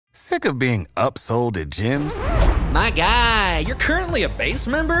Sick of being upsold at gyms? My guy, you're currently a base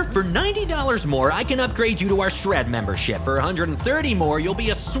member? For $90 more, I can upgrade you to our Shred membership. For $130 more, you'll be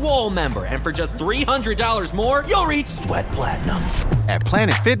a Swole member. And for just $300 more, you'll reach Sweat Platinum. At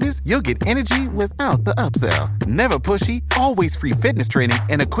Planet Fitness, you'll get energy without the upsell. Never pushy, always free fitness training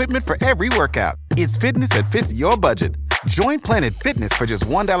and equipment for every workout. It's fitness that fits your budget. Join Planet Fitness for just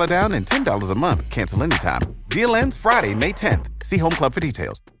 $1 down and $10 a month. Cancel anytime. Deal ends Friday, May 10th. See Home Club for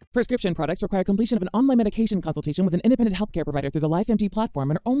details. Prescription products require completion of an online medication consultation with an independent healthcare provider through the LifeMD platform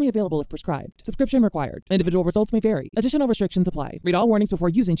and are only available if prescribed. Subscription required. Individual results may vary. Additional restrictions apply. Read all warnings before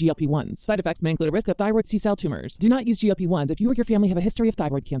using GLP-1s. Side effects may include a risk of thyroid C-cell tumors. Do not use GLP-1s if you or your family have a history of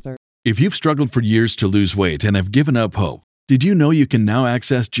thyroid cancer. If you've struggled for years to lose weight and have given up hope, did you know you can now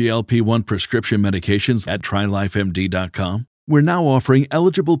access GLP-1 prescription medications at TryLifeMD.com? We're now offering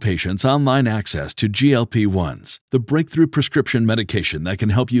eligible patients online access to GLP-1s, the breakthrough prescription medication that can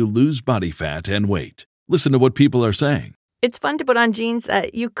help you lose body fat and weight. Listen to what people are saying. It's fun to put on jeans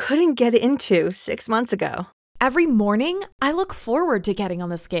that you couldn't get into 6 months ago. Every morning, I look forward to getting on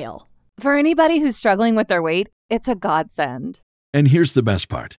the scale. For anybody who's struggling with their weight, it's a godsend. And here's the best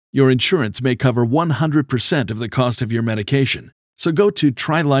part. Your insurance may cover 100% of the cost of your medication. So go to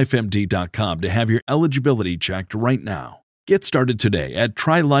TryLifeMD.com to have your eligibility checked right now. Get started today at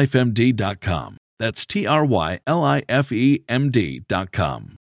TryLifeMD.com. That's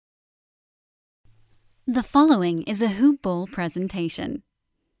TryLifeMD.com. The following is a Hoop Ball presentation.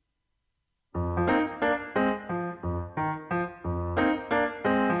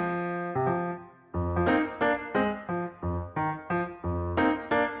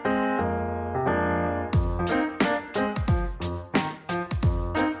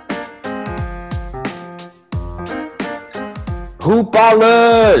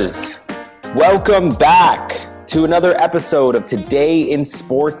 Hoopballers! Welcome back to another episode of Today in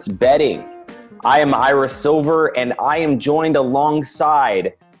Sports Betting. I am Ira Silver, and I am joined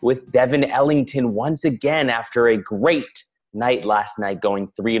alongside with Devin Ellington once again after a great night last night, going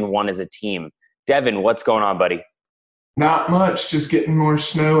 3-1 as a team. Devin, what's going on, buddy? Not much, just getting more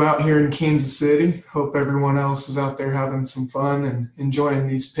snow out here in Kansas City. Hope everyone else is out there having some fun and enjoying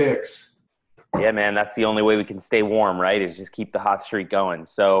these picks. Yeah, man, that's the only way we can stay warm, right? Is just keep the hot streak going.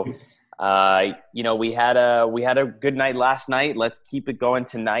 So, we had a good night last night. Let's keep it going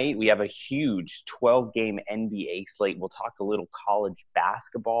tonight. We have a huge 12-game NBA slate. We'll talk a little college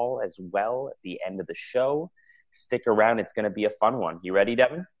basketball as well at the end of the show. Stick around. It's going to be a fun one. You ready,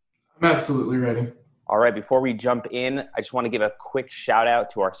 Devin? I'm absolutely ready. All right, before we jump in, I just want to give a quick shout-out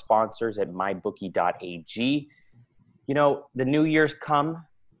to our sponsors at mybookie.ag. You know, the New Year's come.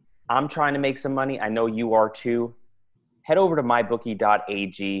 I'm trying to make some money. I know you are too. Head over to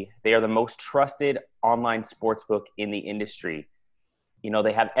mybookie.ag. They are the most trusted online sportsbook in the industry. You know,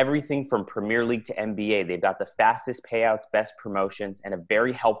 they have everything from Premier League to NBA. They've got the fastest payouts, best promotions, and a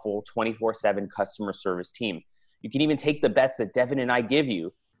very helpful 24/7 customer service team. You can even take the bets that Devin and I give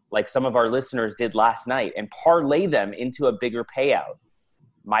you, like some of our listeners did last night, and parlay them into a bigger payout.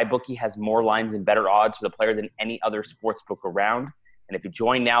 MyBookie has more lines and better odds for the player than any other sportsbook around. And if you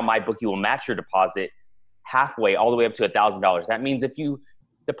join now, MyBookie will match your deposit halfway, all the way up to $1,000. That means if you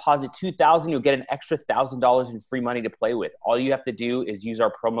deposit $2,000, you'll get an extra $1,000 in free money to play with. All you have to do is use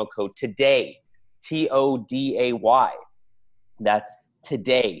our promo code TODAY, TODAY. That's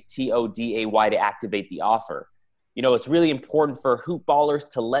TODAY, TODAY, to activate the offer. You know, it's really important for hoopballers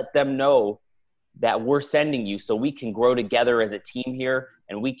to let them know that we're sending you so we can grow together as a team here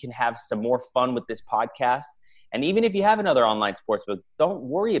and we can have some more fun with this podcast. And even if you have another online sportsbook, don't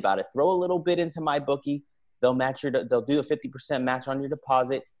worry about it. Throw a little bit into MyBookie. They'll do a 50% match on your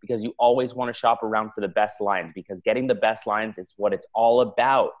deposit because you always want to shop around for the best lines, because getting the best lines is what it's all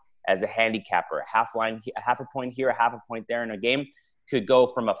about as a handicapper. A half a point here, a half a point there in a game could go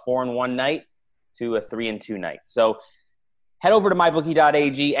from a 4-1 night to a 3-2 night. So head over to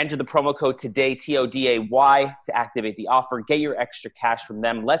mybookie.ag, enter the promo code TODAY, TODAY, to activate the offer. Get your extra cash from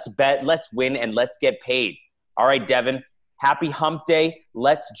them. Let's bet, let's win, and let's get paid. All right, Devin, happy hump day.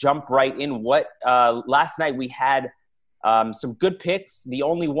 Let's jump right in. Last night we had some good picks. The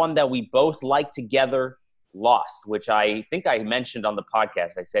only one that we both liked together lost, which I think I mentioned on the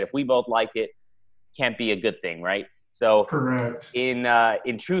podcast. I said if we both like it, can't be a good thing, right? So correct. In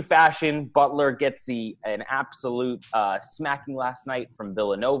true fashion, Butler gets an absolute smacking last night from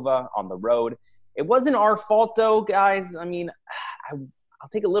Villanova on the road. It wasn't our fault, though, guys. I mean, I'll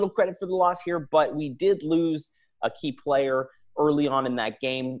take a little credit for the loss here, but we did lose a key player early on in that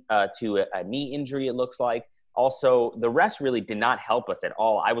game to a knee injury, it looks like. Also, the refs really did not help us at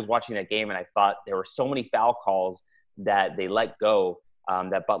all. I was watching that game, and I thought there were so many foul calls that they let go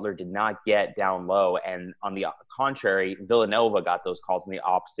that Butler did not get down low. And on the contrary, Villanova got those calls on the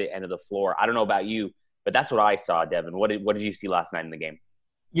opposite end of the floor. I don't know about you, but that's what I saw, Devin. What did you see last night in the game?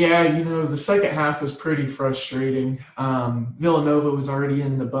 Yeah, the second half was pretty frustrating. Villanova was already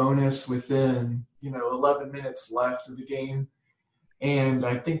in the bonus within, 11 minutes left of the game. And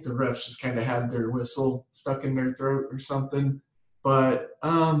I think the refs just kind of had their whistle stuck in their throat or something. But,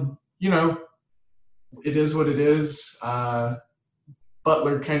 it is what it is.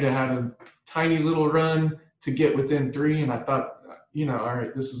 Butler kind of had a tiny little run to get within 3, and I thought, all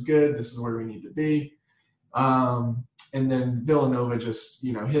right, this is good. This is where we need to be. And then Villanova just,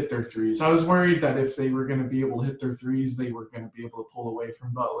 hit their threes. I was worried that if they were going to be able to hit their threes, they were going to be able to pull away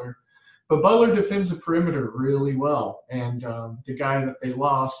from Butler. But Butler defends the perimeter really well. And the guy that they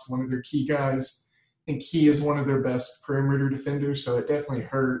lost, one of their key guys, I think he is one of their best perimeter defenders, so it definitely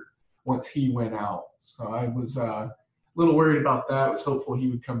hurt once he went out. So I was a little worried about that. I was hopeful he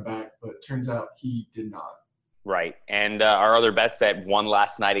would come back, but it turns out he did not. Right. And our other bets that won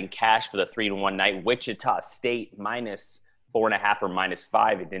last night in cash for the 3-1 night, Wichita State -4.5 or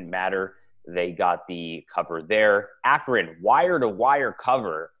 -5. It didn't matter. They got the cover there. Akron, wire-to-wire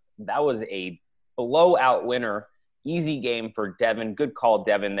cover. That was a blowout winner. Easy game for Devin. Good call,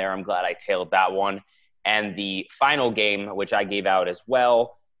 Devin, there. I'm glad I tailed that one. And the final game, which I gave out as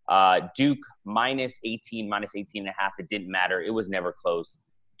well, Duke -18, -18.5. It didn't matter. It was never close.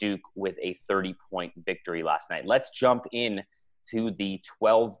 Duke with a 30-point victory last night. Let's jump in to the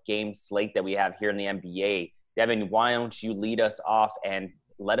 12-game slate that we have here in the NBA. Devin, why don't you lead us off and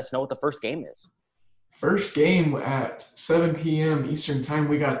let us know what the first game is? First game at 7 p.m. Eastern Time,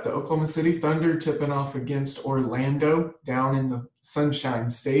 we got the Oklahoma City Thunder tipping off against Orlando down in the Sunshine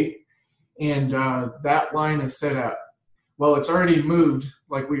State. And that line is set at, well, it's already moved,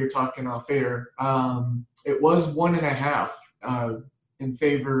 like we were talking off air. It was 1.5 in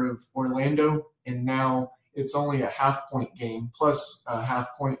favor of Orlando, and now it's only a half-point game plus a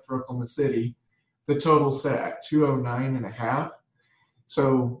half-point for Oklahoma City. The total set at 209.5.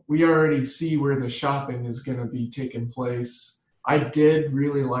 So we already see where the shopping is going to be taking place. I did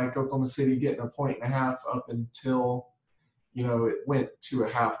really like Oklahoma City getting a 1.5 up until, it went to a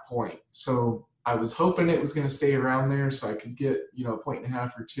half point. So I was hoping it was going to stay around there so I could get, a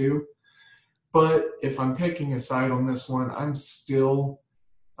 1.5 or 2. But if I'm picking a side on this one, I'm still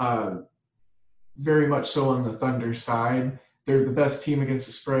very much so on the Thunder side. They're the best team against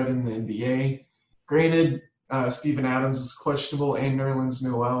the spread in the NBA. Granted, Steven Adams is questionable and Nerlens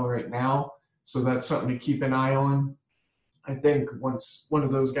Noel right now, so that's something to keep an eye on. I think once one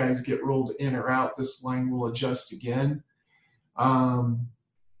of those guys get rolled in or out, this line will adjust again.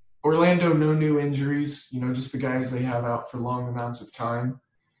 Orlando, no new injuries, just the guys they have out for long amounts of time.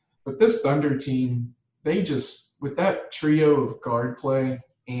 But this Thunder team, they just, with that trio of guard play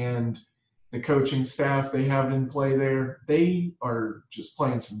and the coaching staff they have in play there, they are just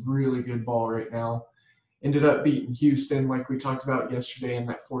playing some really good ball right now. Ended up beating Houston like we talked about yesterday in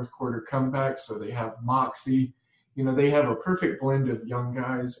that fourth quarter comeback. So they have moxie. They have a perfect blend of young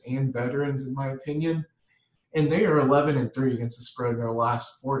guys and veterans, in my opinion. And they are 11-3 against the spread in their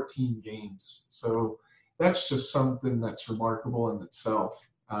last 14 games. So that's just something that's remarkable in itself.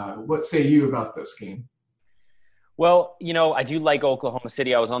 What say you about this game? Well, I do like Oklahoma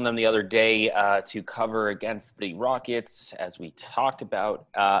City. I was on them the other day to cover against the Rockets, as we talked about.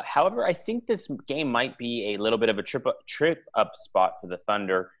 However, I think this game might be a little bit of a trip up spot for the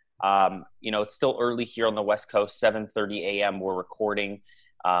Thunder. It's still early here on the West Coast, 7:30 a.m. We're recording.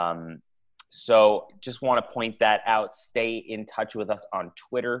 So just want to point that out. Stay in touch with us on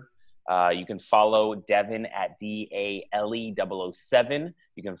Twitter. You can follow Devin at DALE007.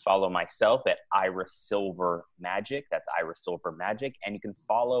 You can follow myself at Ira Silver Magic. That's Ira Silver Magic. And you can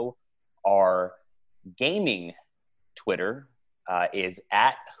follow our gaming Twitter is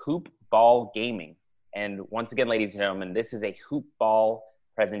at Hoopball Gaming. And once again, ladies and gentlemen, this is a Hoopball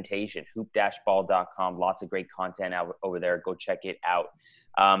presentation, hoop-ball.com. Lots of great content out over there. Go check it out.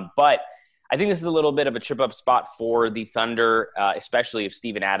 But I think this is a little bit of a trip-up spot for the Thunder, especially if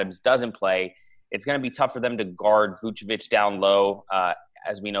Steven Adams doesn't play. It's going to be tough for them to guard Vucevic down low.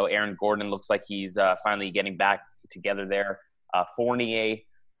 As we know, Aaron Gordon looks like he's finally getting back together there. Fournier,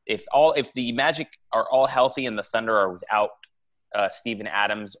 if the Magic are all healthy and the Thunder are without Steven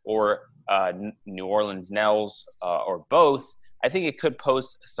Adams or New Orleans Nels or both, I think it could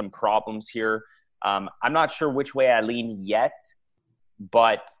pose some problems here. I'm not sure which way I lean yet,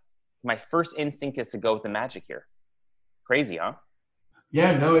 but my first instinct is to go with the Magic here. Crazy, huh?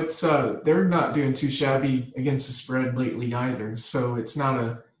 Yeah, no, it's they're not doing too shabby against the spread lately either, so it's not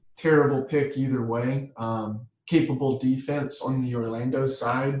a terrible pick either way. capable defense on the Orlando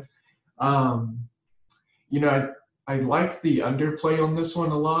side. I like the underplay on this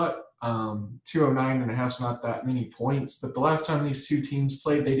one a lot. 209.5 is not that many points, but the last time these two teams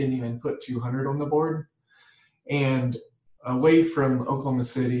played, they didn't even put 200 on the board. And away from Oklahoma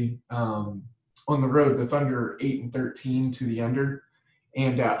City, on the road, the Thunder are 8-13 to the under,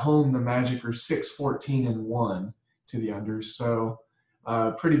 and at home, the Magic are 6-14-1 to the under. So,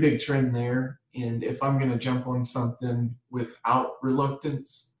 pretty big trend there. And if I'm going to jump on something without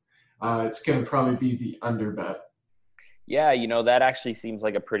reluctance, it's going to probably be the under bet. Yeah, that actually seems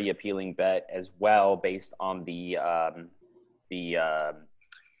like a pretty appealing bet as well, based on the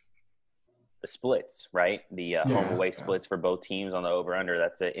splits, right? The home away splits for both teams on the over under.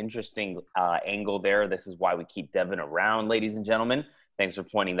 That's an interesting angle there. This is why we keep Devin around, ladies and gentlemen. Thanks for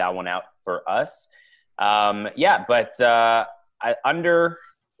pointing that one out for us. Under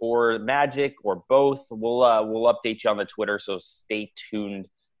or Magic or both, we'll update you on the Twitter. So stay tuned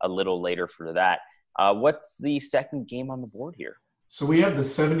a little later for that. What's the second game on the board here? So we have the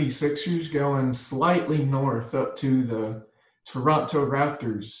 76ers going slightly north up to the Toronto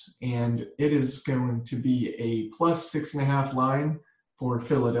Raptors, and it is going to be a plus 6.5 line for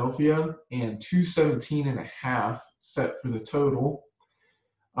Philadelphia and 217.5 set for the total.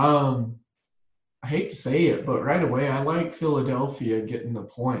 I hate to say it, but right away I like Philadelphia getting the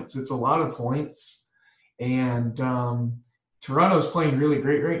points. It's a lot of points, and Toronto's playing really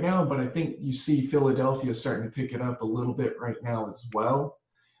great right now, but I think you see Philadelphia starting to pick it up a little bit right now as well.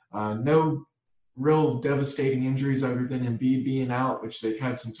 No real devastating injuries other than Embiid being out, which they've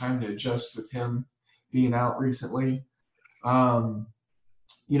had some time to adjust with him being out recently. One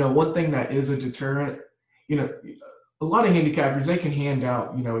thing that is a deterrent, a lot of handicappers, they can hand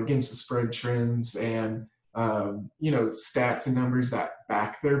out, against the spread trends and, stats and numbers that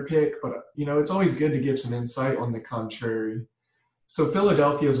back their pick. But, it's always good to give some insight on the contrary. So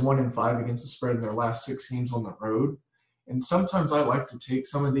Philadelphia is 1-5 against the spread in their last 6 games on the road. And sometimes I like to take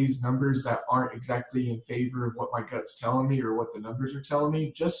some of these numbers that aren't exactly in favor of what my gut's telling me or what the numbers are telling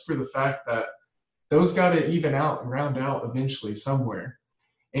me, just for the fact that those got to even out and round out eventually somewhere.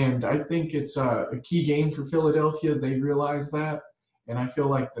 And I think it's a key game for Philadelphia. They realize that. And I feel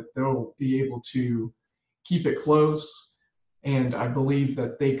like that they'll be able to keep it close. And I believe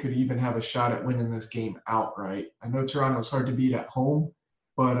that they could even have a shot at winning this game outright. I know Toronto's hard to beat at home,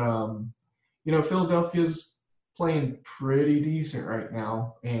 but, Philadelphia's playing pretty decent right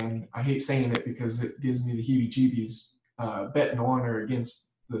now. And I hate saying it because it gives me the heebie-jeebies betting on or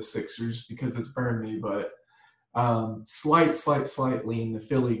against the Sixers because it's burned me, but slight lean to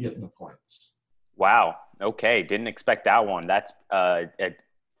Philly getting the points. Wow. Okay. Didn't expect that one. That's a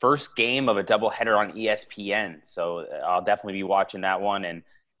first game of a doubleheader on ESPN. So I'll definitely be watching that one, and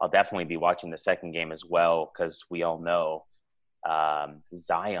I'll definitely be watching the second game as well, because we all know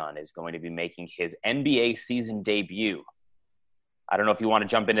Zion is going to be making his NBA season debut. I don't know if you want to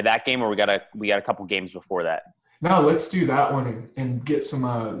jump into that game, or we got a couple games before that. No, let's do that one and get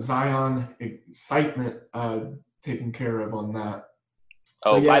some Zion excitement taken care of on that.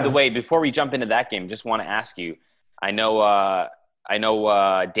 By the way, before we jump into that game, just want to ask you, I know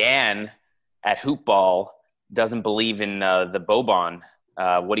Dan at Hoopball doesn't believe in the Boban.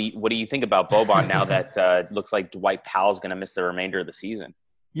 What do you think about Boban now that looks like Dwight Powell's going to miss the remainder of the season?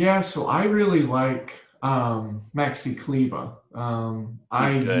 Yeah, so I really like Maxi Kleber.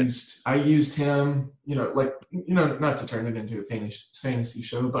 I used him, not to turn it into a fantasy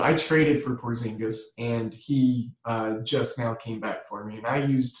show, but I traded for Porzingis, and he just now came back for me. And I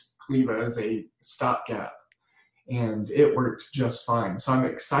used Kleber as a stopgap, and it worked just fine. So I'm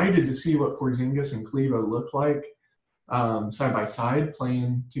excited to see what Porzingis and Kleber look like side by side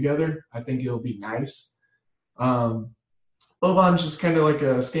playing together. I think it'll be nice. Boban's just kind of like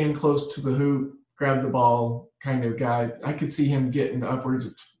a stand close to the hoop, grab the ball kind of guy. I could see him getting upwards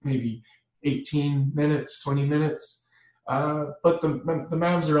of maybe 18 minutes, 20 minutes. But the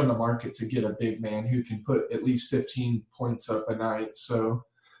Mavs are on the market to get a big man who can put at least 15 points up a night. So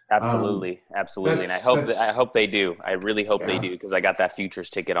absolutely. And I hope they do. I really hope they do, because I got that futures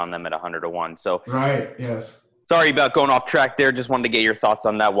ticket on them at 100-1. So right, yes. Sorry about going off track there. Just wanted to get your thoughts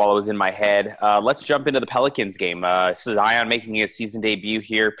on that while it was in my head. Let's jump into the Pelicans game. Zion making his season debut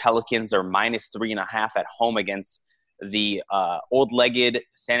here. Pelicans are -3.5 at home against the old-legged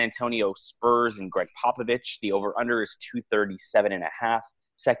San Antonio Spurs and Greg Popovich. The over-under is 237.5.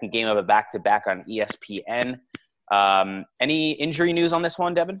 Second game of a back-to-back on ESPN. Any injury news on this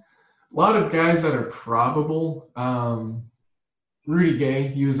one, Devin? A lot of guys that are probable. Rudy Gay,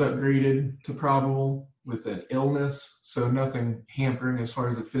 he was upgraded to probable with an illness, so nothing hampering as far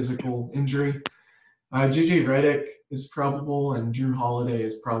as a physical injury. JJ Redick is probable, and Drew Holiday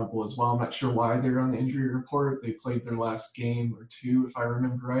is probable as well. I'm not sure why they're on the injury report. They played their last game or two, if I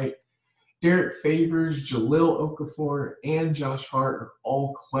remember right. Derek Favors, Jahlil Okafor, and Josh Hart are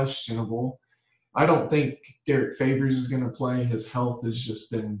all questionable. I don't think Derek Favors is going to play. His health has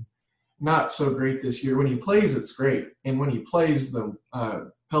just been not so great this year. When he plays, it's great. And when he plays, the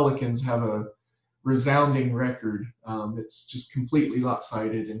Pelicans have a resounding record. It's just completely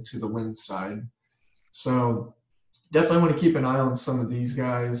lopsided into the win side. So definitely want to keep an eye on some of these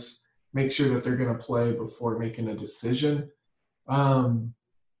guys, make sure that they're going to play before making a decision.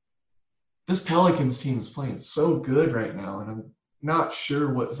 This Pelicans team is playing so good right now, and I'm not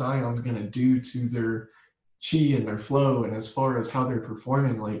sure what Zion's going to do to their chi and their flow and as far as how they're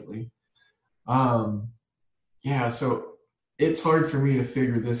performing lately. So it's hard for me to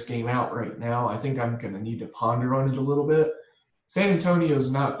figure this game out right now. I think I'm going to need to ponder on it a little bit. San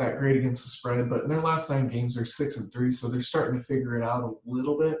Antonio's not that great against the spread, but in their last 9 games, they're 6-3, so they're starting to figure it out a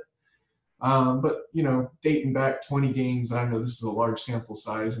little bit. But, dating back 20 games, I know this is a large sample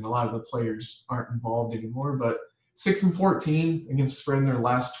size, and a lot of the players aren't involved anymore, but 6-14 against the spread in their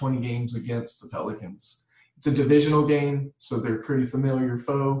last 20 games against the Pelicans. It's a divisional game, so they're a pretty familiar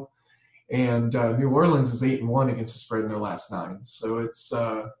foe. And New Orleans is 8-1 against the spread in their last 9. So it's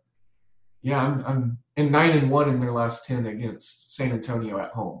I'm 9-1 in their last 10 against San Antonio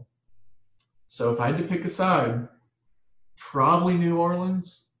at home. So if I had to pick a side, probably New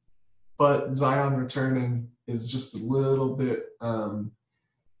Orleans, but Zion returning is just a little bit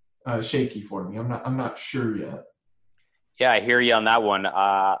shaky for me. I'm not sure yet. Yeah, I hear you on that one.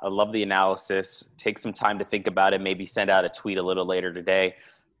 I love the analysis. Take some time to think about it. Maybe send out a tweet a little later today.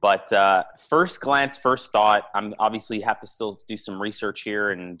 But first glance, first thought, I'm obviously have to still do some research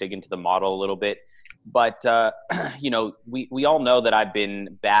here and dig into the model a little bit. But, we all know that I've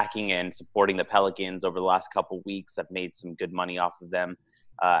been backing and supporting the Pelicans over the last couple of weeks. I've made some good money off of them.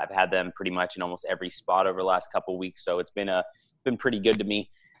 I've had them pretty much in almost every spot over the last couple of weeks. So it's been pretty good to me.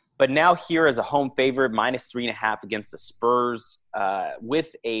 But now here as a home favorite, -3.5 against the Spurs,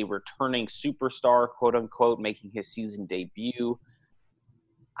 with a returning superstar, quote unquote, making his season debut.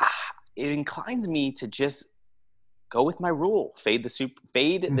 It inclines me to just go with my rule. Fade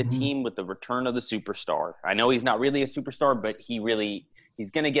the team with the return of the superstar. I know he's not really a superstar, but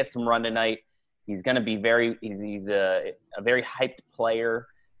he's going to get some run tonight. He's going to be he's a very hyped player.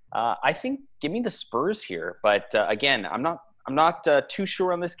 I think give me the Spurs here, but again, I'm not too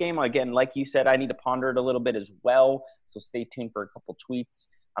sure on this game. Again, like you said, I need to ponder it a little bit as well. So stay tuned for a couple tweets.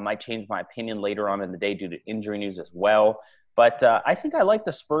 I might change my opinion later on in the day due to injury news as well. But I think I like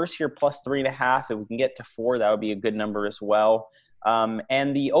the Spurs here +3.5. If we can get to 4, that would be a good number as well.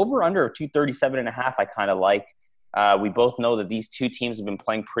 And the over-under of 237.5, I kind of like. We both know that these two teams have been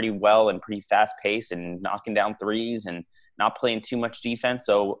playing pretty well and pretty fast-paced and knocking down threes and not playing too much defense.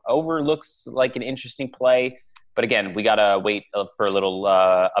 So over looks like an interesting play. But again, we got to wait for a little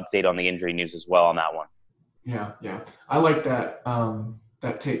update on the injury news as well on that one. Yeah. I like that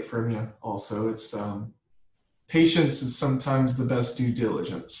take from you also. It's patience is sometimes the best due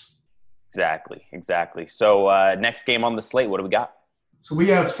diligence. Exactly. So next game on the slate, what do we got? So we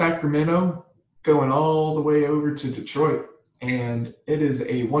have Sacramento going all the way over to Detroit, and it is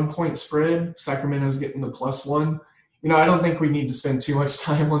a 1-point spread. Sacramento's getting the +1. I don't think we need to spend too much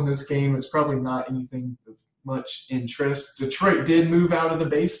time on this game. It's probably not anything of much interest. Detroit did move out of the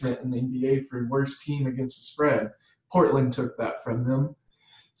basement in the NBA for worst team against the spread. Portland took that from them.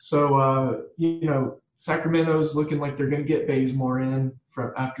 So, Sacramento's looking like they're going to get Bazemore in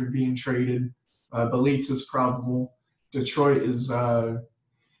after being traded. Bielitsa's probable. Detroit is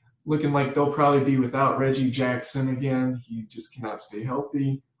looking like they'll probably be without Reggie Jackson again. He just cannot stay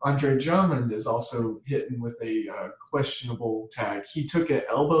healthy. Andre Drummond is also hitting with a questionable tag. He took an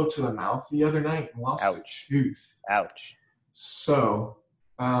elbow to the mouth the other night and lost a tooth. Ouch. So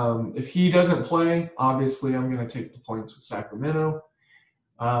if he doesn't play, obviously I'm going to take the points with Sacramento.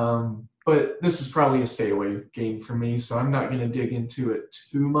 But this is probably a stay-away game for me, so I'm not going to dig into it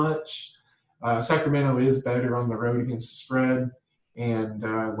too much. Sacramento is better on the road against the spread, and,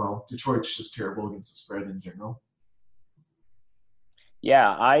 Detroit's just terrible against the spread in general.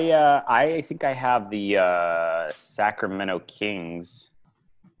 Yeah, I think I have the Sacramento Kings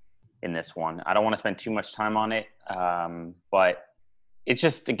in this one. I don't want to spend too much time on it, but it's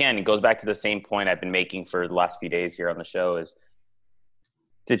just, again, it goes back to the same point I've been making for the last few days here on the show is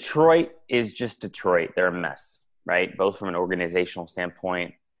Detroit is just Detroit. They're a mess, right? Both from an organizational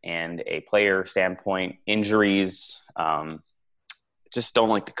standpoint and a player standpoint. Injuries, just don't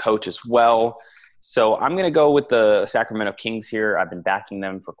like the coach as well. So I'm going to go with the Sacramento Kings here. I've been backing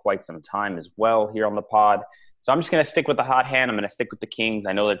them for quite some time as well here on the pod. So I'm just going to stick with the hot hand. I'm going to stick with the Kings.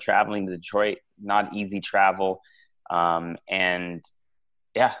 I know they're traveling to Detroit, not easy travel. And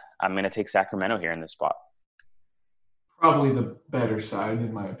yeah, I'm going to take Sacramento here in this spot. Probably the better side,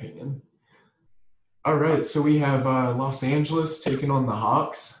 in my opinion. All right, so we have Los Angeles taking on the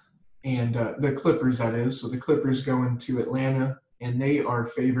Hawks and the Clippers, that is. So the Clippers going to Atlanta, and they are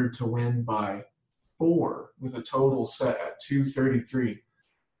favored to win by 4 with a total set at 233.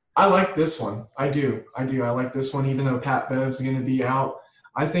 I like this one. I do. I like this one, even though Pat Bev's going to be out.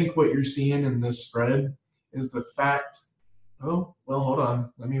 I think what you're seeing in this spread is the fact – oh, well, hold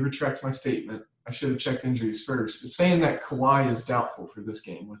on. Let me retract my statement. I should have checked injuries first. It's saying that Kawhi is doubtful for this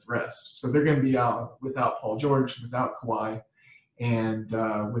game with rest. So they're going to be out without Paul George, without Kawhi, and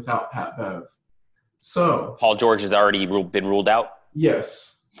without Pat Bev. So Paul George has already been ruled out?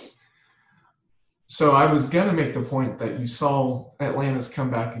 Yes. So I was going to make the point that you saw Atlanta's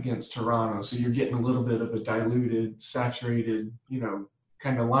comeback against Toronto. So you're getting a little bit of a diluted, saturated,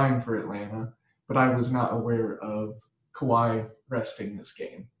 kind of line for Atlanta. But I was not aware of Kawhi resting this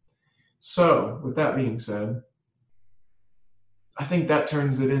game. So with that being said, I think that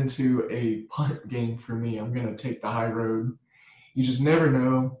turns it into a punt game for me. I'm going to take the high road. You just never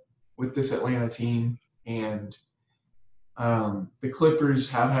know with this Atlanta team. And the Clippers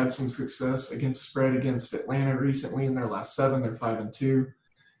have had some success against the spread against Atlanta recently. In their last 7, they're 5-2.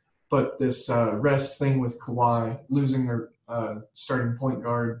 But this rest thing with Kawhi, losing their starting point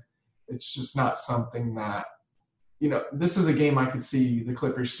guard, it's just not something that, this is a game I could see the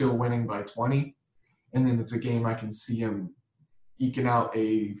Clippers still winning by 20. And then it's a game I can see them eking out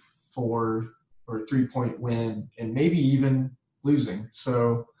a 4 or 3-point win and maybe even losing.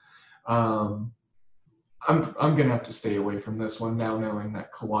 So I'm going to have to stay away from this one now, knowing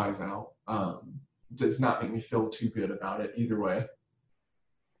that Kawhi's out. Does not make me feel too good about it either way.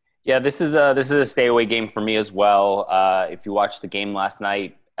 Yeah, this is a stay away game for me as well. If you watched the game last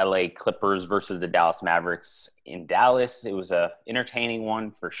night, LA Clippers versus the Dallas Mavericks in Dallas, it was a entertaining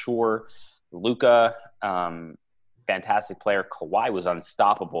one for sure. Luka, fantastic player. Kawhi was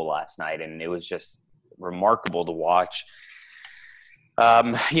unstoppable last night, and it was just remarkable to watch.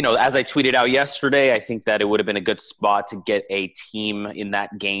 As I tweeted out yesterday, I think that it would have been a good spot to get a team in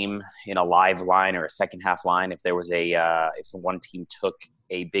that game in a live line or a second half line if there was if one team took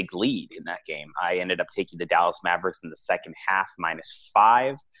a big lead in that game. I ended up taking the Dallas Mavericks in the second half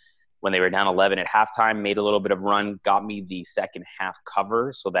 -5 when they were down 11 at halftime, made a little bit of run, got me the second half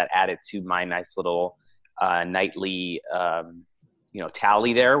cover. So that added to my nice little nightly,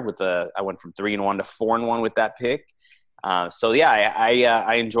 tally there I went from 3-1 to 4-1 with that pick.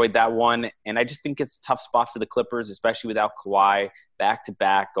 I enjoyed that one, and I just think it's a tough spot for the Clippers, especially without Kawhi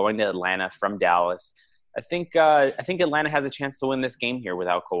back-to-back, going to Atlanta from Dallas. I think Atlanta has a chance to win this game here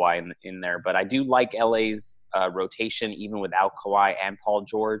without Kawhi in there, but I do like LA's rotation even without Kawhi and Paul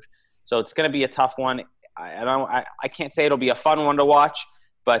George. So it's going to be a tough one. I can't say it'll be a fun one to watch,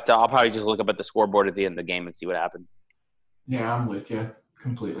 but I'll probably just look up at the scoreboard at the end of the game and see what happens. Yeah, I'm with you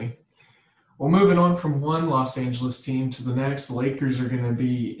completely. Well, moving on from one Los Angeles team to the next, the Lakers are going to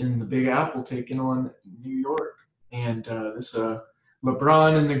be in the Big Apple taking on New York. And this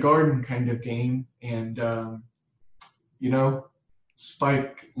LeBron in the Garden kind of game. And,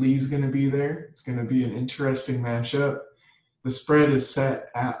 Spike Lee's going to be there. It's going to be an interesting matchup. The spread is set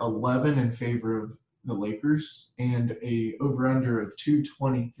at 11 in favor of the Lakers and a over-under of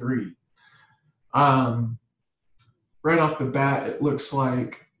 223. Right off the bat, it looks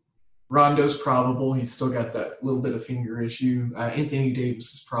like Rondo's probable. He's still got that little bit of finger issue. Anthony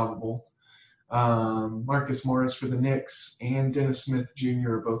Davis is probable. Marcus Morris for the Knicks and Dennis Smith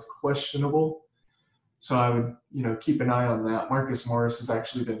Jr. are both questionable. So I would, keep an eye on that. Marcus Morris has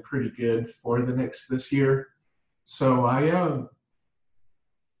actually been pretty good for the Knicks this year. So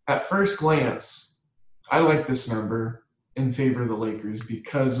at first glance, I like this number in favor of the Lakers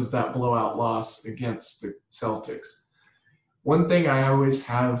because of that blowout loss against the Celtics. One thing I always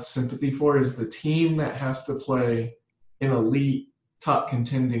have sympathy for is the team that has to play an elite top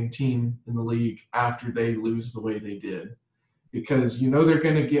contending team in the league after they lose the way they did. Because they're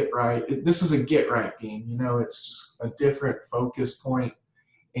going to get right. This is a get-right game. It's just a different focus point.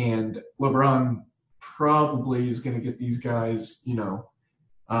 And LeBron probably is going to get these guys,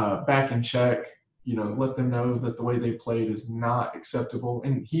 back in check, let them know that the way they played is not acceptable.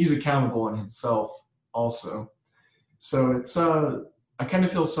 And he's accountable on himself also. So it's I kind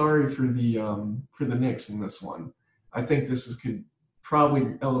of feel sorry for the Knicks in this one. I think this could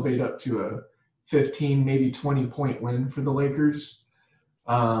probably elevate up to a 15, maybe 20-point win for the Lakers.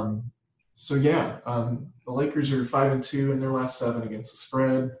 So yeah, the Lakers are 5-2 in their last 7 against the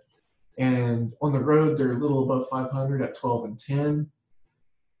spread, and on the road they're a little above 500 at 12-10.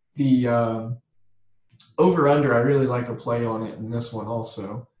 The over/under, I really like a play on it in this one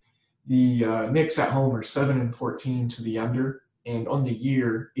also. The Knicks at home are 7-14 to the under, and on the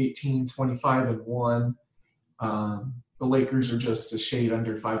year 18-25-1. The Lakers are just a shade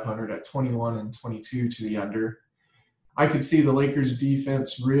under 500 at 21-22 to the under. I could see the Lakers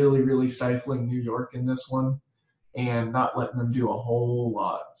defense really, really stifling New York in this one and not letting them do a whole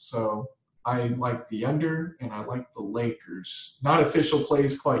lot. So I like the under, and I like the Lakers. Not official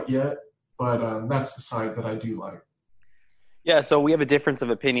plays quite yet, but that's the side that I do like. Yeah, so we have a difference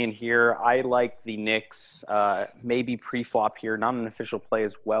of opinion here. I like the Knicks, maybe pre-flop here, not an official play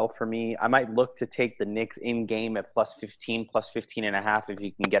as well for me. I might look to take the Knicks in-game at plus 15, plus 15.5 if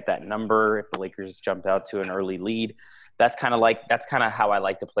you can get that number, if the Lakers jump out to an early lead. That's kind of how I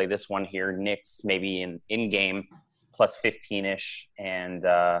like to play this one here. Knicks maybe in-game plus 15-ish, and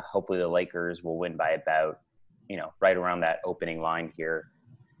hopefully the Lakers will win by about, right around that opening line here.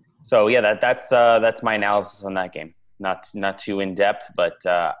 So yeah, that's my analysis on that game. Not too in depth, but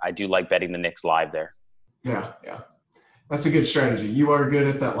I do like betting the Knicks live there. Yeah, that's a good strategy. You are good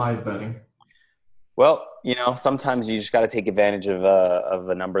at that live betting. Well, sometimes you just got to take advantage of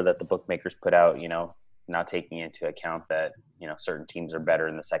a number that the bookmakers put out. Not taking into account that certain teams are better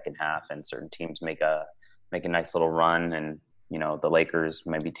in the second half, and certain teams make a nice little run, and the Lakers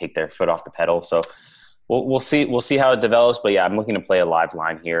maybe take their foot off the pedal. So. We'll see how it develops, but yeah, I'm looking to play a live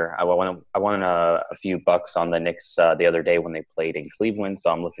line here. I won a few bucks on the Knicks the other day when they played in Cleveland,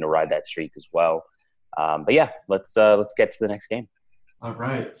 so I'm looking to ride that streak as well. But yeah, let's get to the next game. All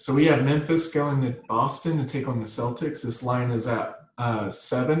right, so we have Memphis going to Boston to take on the Celtics. This line is at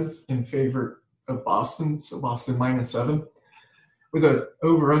 7 in favor of Boston, so Boston -7, with an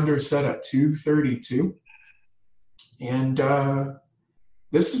over/under set at 232, and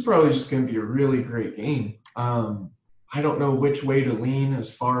this is probably just going to be a really great game. I don't know which way to lean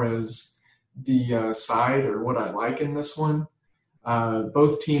as far as the side or what I like in this one.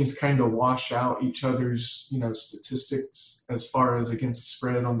 Both teams kind of wash out each other's, statistics as far as against the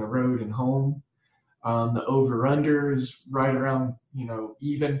spread on the road and home. The over/under is right around,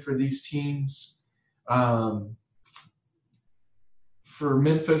 even for these teams. For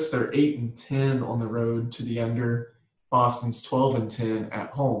Memphis, they're 8-10 on the road to the under. Boston's 12-10 at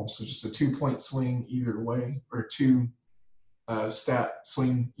home, so just a 2-point swing either way, or 2 stat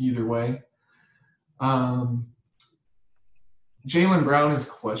swing either way. Jaylen Brown is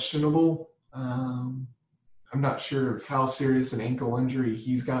questionable. I'm not sure of how serious an ankle injury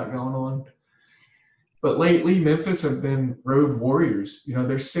he's got going on. But lately, Memphis have been road warriors.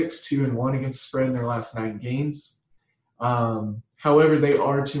 They're 6-2-1 against the spread in their last 9 games. However, they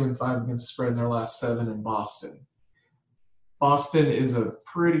are 2-5 against the spread in their last 7 in Boston. Boston is a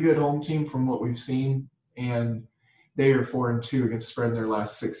pretty good home team from what we've seen, and they are 4-2 against the spread in their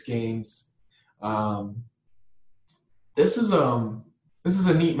last 6 games. This is a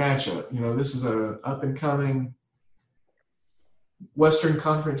neat matchup. This is a up and coming Western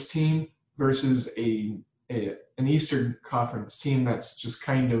Conference team versus an Eastern Conference team that's just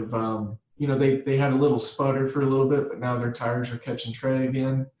kind of they had a little sputter for a little bit, but now their tires are catching tread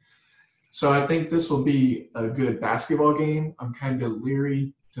again. So I think this will be a good basketball game. I'm kind of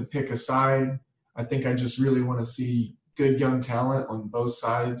leery to pick a side. I think I just really want to see good young talent on both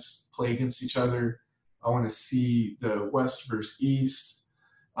sides play against each other. I want to see the West versus East.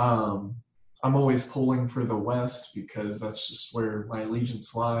 I'm always pulling for the West because that's just where my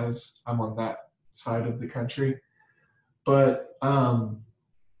allegiance lies. I'm on that side of the country. But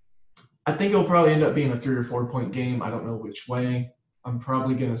I think it'll probably end up being a 3 or 4 point game. I don't know which way. I'm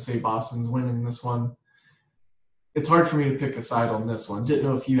probably going to say Boston's winning this one. It's hard for me to pick a side on this one. Didn't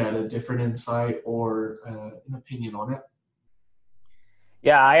know if you had a different insight or an opinion on it.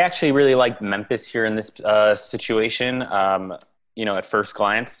 Yeah, I actually really like Memphis here in this situation. At first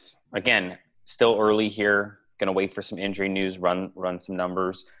glance, again, still early here. Going to wait for some injury news, run some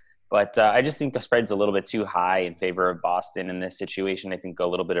numbers. But I just think the spread's a little bit too high in favor of Boston in this situation. I think a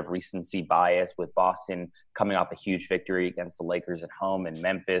little bit of recency bias with Boston coming off a huge victory against the Lakers at home, and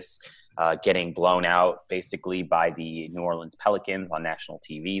Memphis getting blown out basically by the New Orleans Pelicans on national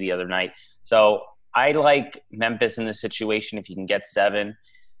TV the other night. So I like Memphis in this situation if you can get 7.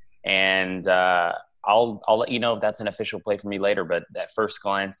 And I'll let you know if that's an official play for me later. But at first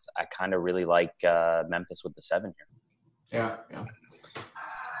glance, I kind of really like Memphis with the 7 here. Yeah.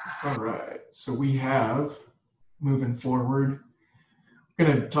 All right, so we have, moving forward, we're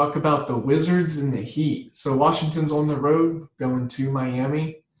going to talk about the Wizards and the Heat. So Washington's on the road going to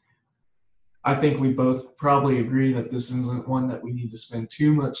Miami. I think we both probably agree that this isn't one that we need to spend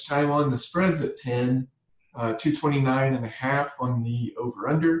too much time on. The spread's at 10, 229.5 on the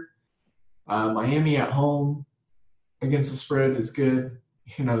over-under. Miami at home against the spread is good.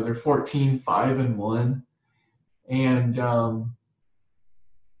 You know, they're 14-5-1. And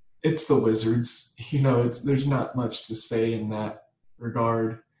it's the Wizards. You know, there's not much to say in that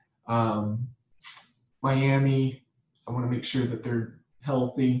regard. Miami, I want to make sure that they're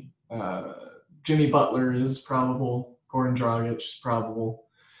healthy. Jimmy Butler is probable. Goran Dragic is probable.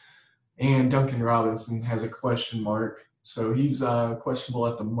 And Duncan Robinson has a question mark. So he's questionable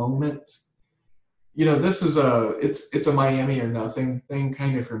at the moment. You know, this is it's a Miami or nothing thing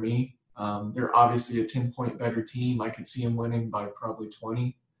kind of for me. They're obviously a 10-point better team. I could see them winning by probably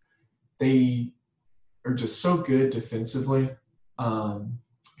 20. They are just so good defensively,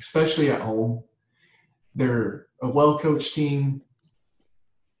 especially at home. They're a well-coached team.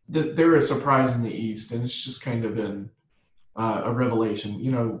 They're a surprise in the East, and it's just kind of been a revelation.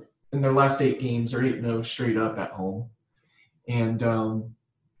 You know, in their last 8 games, they're 8-0 straight up at home. And,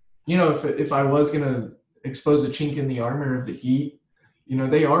 you know, if I was going to expose a chink in the armor of the Heat, you know,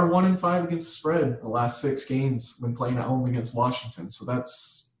 they are 1-5 against the spread the last 6 games when playing at home against Washington. So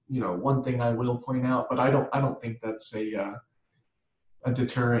that's, you know, one thing I will point out, but I don't think that's a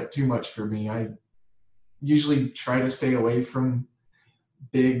deterrent too much for me. I usually try to stay away from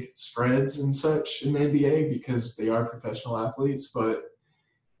big spreads and such in the NBA because they are professional athletes, but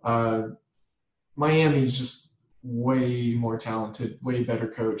Miami's just way more talented, way better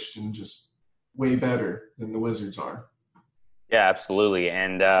coached, and just way better than the Wizards are. Yeah, absolutely.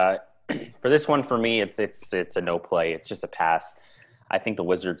 And for this one, for me, it's a no play. It's just a pass. I think the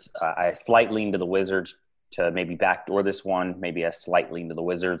Wizards, I slight lean to the Wizards to maybe backdoor this one, maybe a slight lean to the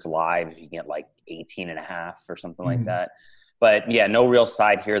Wizards live if you get like 18.5 or something like that. But yeah, no real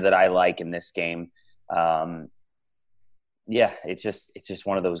side here that I like in this game. Yeah, it's just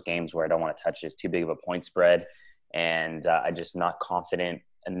one of those games where I don't want to touch it. It's too big of a point spread, and I'm just not confident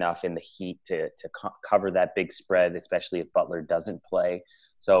enough in the Heat to cover that big spread, especially if Butler doesn't play.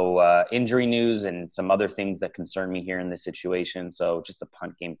 So injury news and some other things that concern me here in this situation. So just a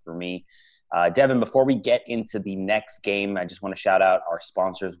punt game for me. Devin, before we get into the next game, I just want to shout out our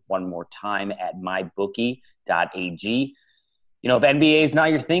sponsors one more time at mybookie.ag. You know, if NBA is not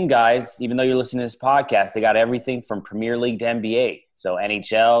your thing, guys, even though you're listening to this podcast, they got everything from Premier League to NBA. So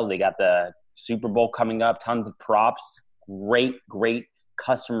NHL, they got the Super Bowl coming up, tons of props, great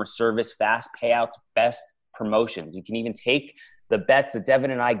customer service, fast payouts, best promotions. You can even take the bets that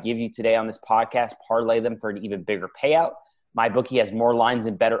Devin and I give you today on this podcast, parlay them for an even bigger payout. MyBookie has more lines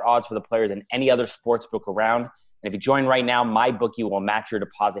and better odds for the player than any other sports book around. And if you join right now, MyBookie will match your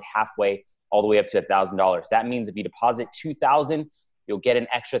deposit halfway, all the way up to $1,000. That means if you deposit $2,000, you'll get an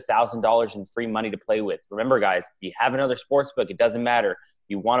extra $1,000 in free money to play with. Remember, guys, if you have another sports book, it doesn't matter.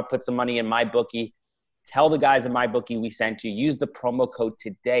 You want to put some money in MyBookie, tell the guys at MyBookie we sent you. Use the promo code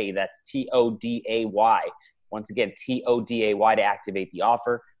TODAY. That's TODAY. Once again, TODAY to activate the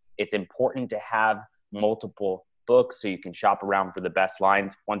offer. It's important to have multiple books so you can shop around for the best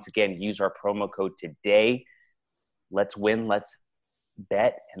lines. Once again, use our promo code TODAY. Let's win. Let's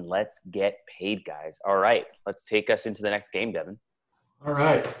bet and let's get paid, guys. All right, let's take us into the next game, Devin. All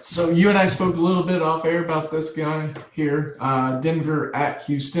right, so you and I spoke a little bit off air about this guy here, Denver at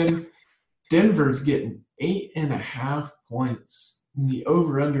Houston. Denver's getting 8.5 points, and the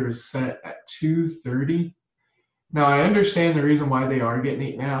over-under is set at 230. Now, I understand the reason why they are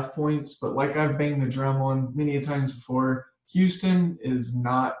getting 8.5 points, but like I've banged the drum on many a times before, Houston is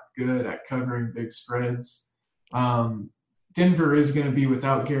not good at covering big spreads. Denver is going to be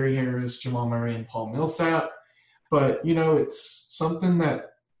without Gary Harris, Jamal Murray, and Paul Millsap. But, you know, it's something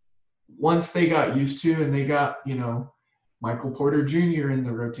that once they got used to and they got, you know, Michael Porter Jr. in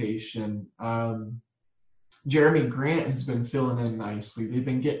the rotation, Jeremy Grant has been filling in nicely. They've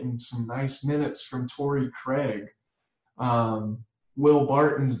been getting some nice minutes from Torrey Craig. Will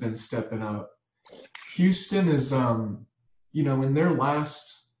Barton's been stepping up. Houston is, you know, in their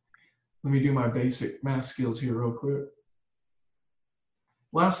last – let me do my basic math skills here real quick.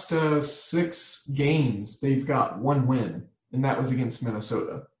 Last 6 games, they've got 1 win, and that was against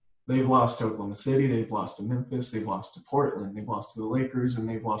Minnesota. They've lost to Oklahoma City, they've lost to Memphis, they've lost to Portland, they've lost to the Lakers, and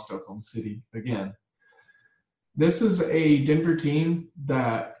they've lost to Oklahoma City again. This is a Denver team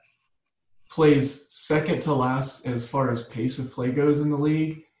that plays second to last as far as pace of play goes in the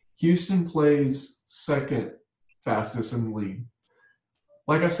league. Houston plays second fastest in the league.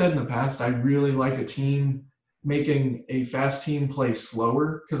 Like I said in the past, I really like a team making a fast team play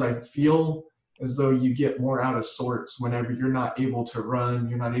slower because I feel as though you get more out of sorts whenever you're not able to run,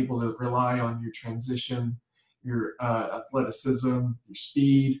 you're not able to rely on your transition, your athleticism, your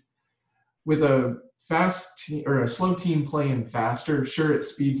speed. With a a slow team playing faster, sure, it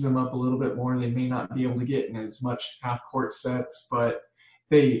speeds them up a little bit more. They may not be able to get in as much half-court sets, but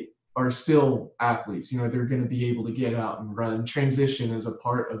they are still athletes. They're going to be able to get out and run. Transition is a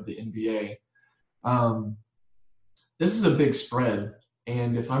part of the NBA. This is a big spread,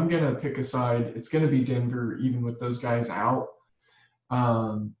 and if I'm going to pick a side, it's going to be Denver, even with those guys out.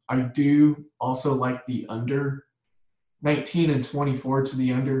 I do also like the under. 19-24 to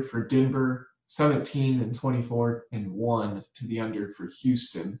the under for Denver, 17-24 and 1 to the under for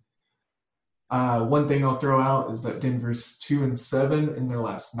Houston. One thing I'll throw out is that Denver's 2-7 in their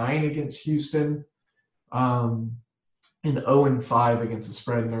last 9 against Houston, and 0-5 against the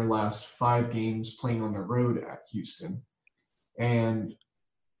spread in their last 5 games playing on the road at Houston. And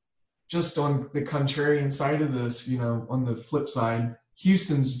just on the contrarian side of this, on the flip side,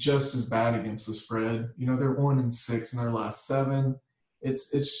 Houston's just as bad against the spread. They're 1-6 in their last 7.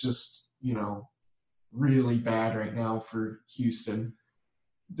 It's just, really bad right now for Houston.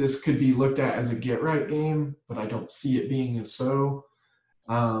 This could be looked at as a get-right game, but I don't see it being as so.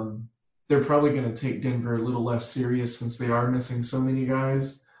 They're probably going to take Denver a little less serious since they are missing so many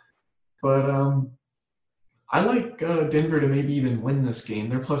guys. But I like Denver to maybe even win this game.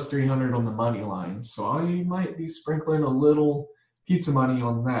 They're plus 300 on the money line, so I might be sprinkling a little pizza money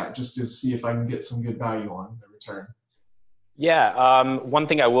on that just to see if I can get some good value on the return. Yeah. One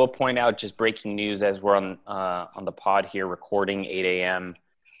thing I will point out, just breaking news as we're on the pod here, recording 8 a.m.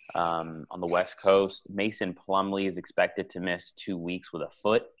 On the West Coast. Mason Plumlee is expected to miss 2 weeks with a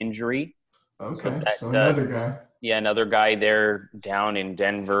foot injury. Okay, so another guy. Yeah, another guy there down in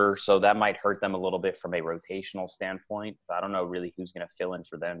Denver. So that might hurt them a little bit from a rotational standpoint. So I don't know really who's going to fill in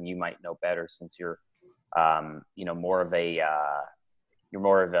for them. You might know better since you're more of a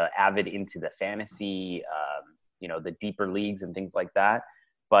avid into the fantasy, the deeper leagues and things like that.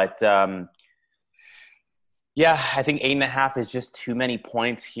 But I think 8.5 is just too many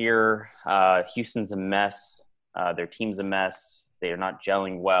points here. Houston's a mess. Their team's a mess. They are not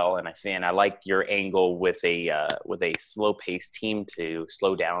gelling well. And I like your angle with a slow-paced team to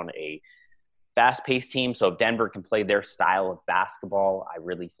slow down a fast-paced team. So if Denver can play their style of basketball, I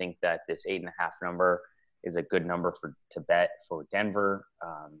really think that this 8.5 number is a good number to bet for Denver.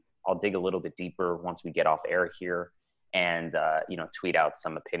 I'll dig a little bit deeper once we get off air here and, tweet out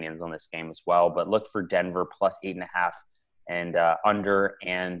some opinions on this game as well. But look for Denver plus 8.5 and under,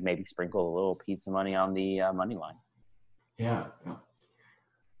 and maybe sprinkle a little piece of money on the money line. Yeah. All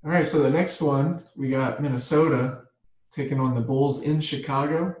right, so the next one, we got Minnesota taking on the Bulls in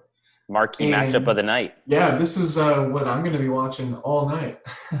Chicago. Marquee matchup of the night. Yeah, this is what I'm going to be watching all night.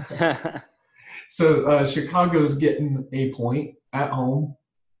 So Chicago's getting a point at home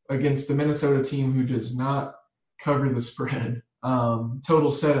against the Minnesota team who does not cover the spread. Total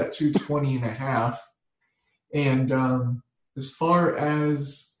set at 220.5. And as far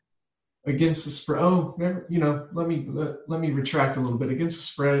as against the spread, let me retract a little bit. Against the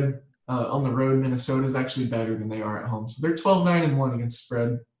spread on the road, Minnesota is actually better than they are at home. So they're 12-9-1 against the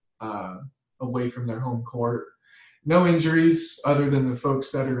spread away from their home court. No injuries other than the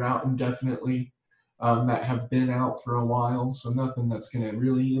folks that are out indefinitely. That have been out for a while, so nothing that's going to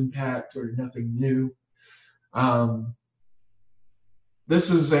really impact or nothing new. This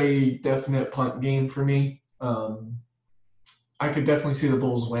is a definite punt game for me. I could definitely see the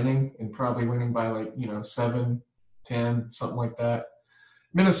Bulls winning and probably winning by 7, 10, something like that.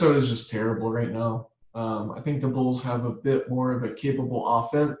 Minnesota is just terrible right now. I think the Bulls have a bit more of a capable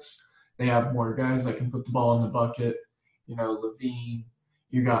offense. They have more guys that can put the ball in the bucket. Levine,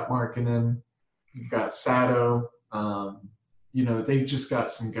 you got Markkanen. You've got Sato. They've just got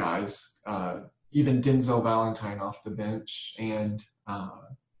some guys, even Denzel Valentine off the bench. And,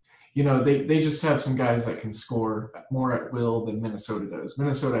 they just have some guys that can score more at will than Minnesota does.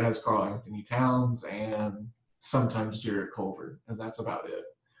 Minnesota has Karl-Anthony Towns and sometimes Jarrett Culver, and that's about it.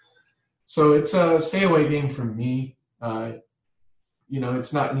 So it's a stay-away game from me.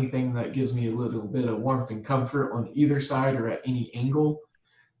 It's not anything that gives me a little bit of warmth and comfort on either side or at any angle.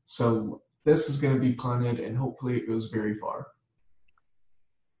 So this is going to be punted, and hopefully it goes very far.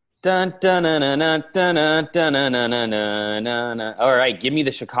 Dun, dun, dun, dun, dun, dun, dun, dun, dun, dun, dun. All right, give me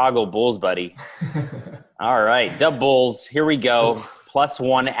the Chicago Bulls, buddy. All right, the Bulls. Here we go.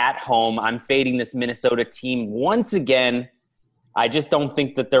 +1 at home. I'm fading this Minnesota team once again. I just don't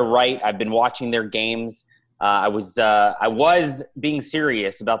think that they're right. I've been watching their games. I was being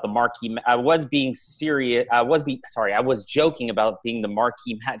serious about the marquee. I was joking about being the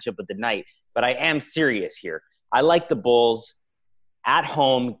marquee matchup of the night, but I am serious here. I like the Bulls at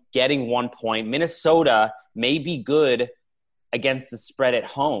home getting 1 point. Minnesota may be good against the spread at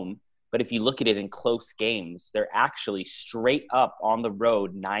home, but if you look at it in close games, they're actually straight up on the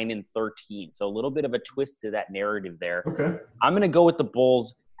road 9-13. So a little bit of a twist to that narrative there. Okay. I'm going to go with the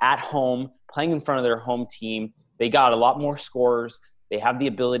Bulls at home, playing in front of their home team. They got a lot more scorers. They have the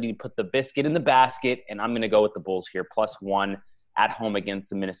ability to put the biscuit in the basket, and I'm going to go with the Bulls here, +1 at home against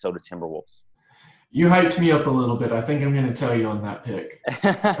the Minnesota Timberwolves. You hyped me up a little bit. I think I'm going to tell you on that pick.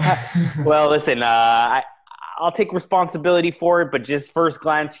 Well, listen, I'll take responsibility for it, but just first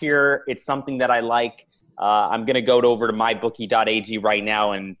glance here, it's something that I like. I'm going to go over to mybookie.ag right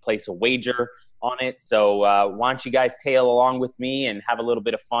now and place a wager on it. So why don't you guys tail along with me and have a little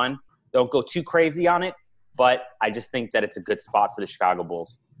bit of fun. Don't go too crazy on it, but I just think that it's a good spot for the Chicago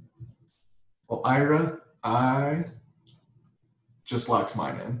Bulls. Well, Ira, I just locked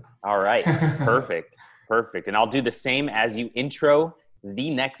mine in. All right. Perfect. And I'll do the same as you intro the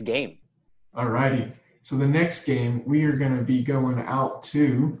next game. All righty. So the next game, we are going to be going out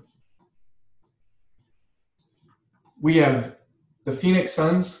to – we have the Phoenix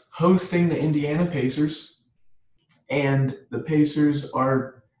Suns hosting the Indiana Pacers, and the Pacers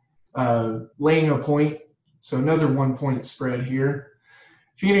are laying a point, so another 1 point spread here.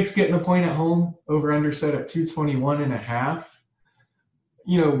 Phoenix getting a point at home, over-under set at 221.5.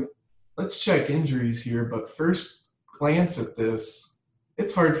 Let's check injuries here, but first glance at this,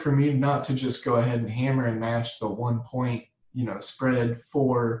 it's hard for me not to just go ahead and hammer and mash the 1 point, spread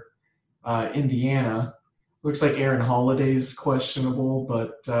for Indiana. Looks like Aaron Holiday's questionable,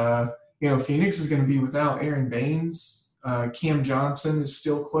 but, Phoenix is going to be without Aaron Baines. Cam Johnson is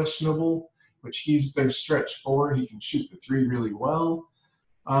still questionable, which he's their stretch forward. He can shoot the three really well.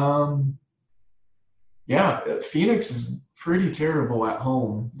 Phoenix is pretty terrible at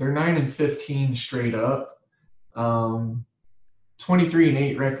home. They're 9-15 straight up.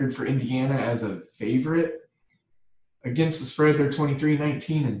 23-8 record for Indiana as a favorite. Against the spread, they're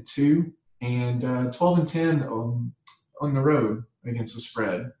 23-19-2 and 12-10 on the road against the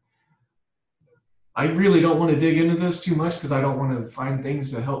spread. I really don't want to dig into this too much because I don't want to find things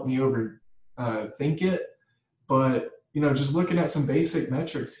to help me think it. But, just looking at some basic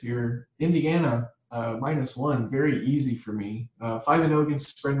metrics here, Indiana -1, very easy for me. 5-0 against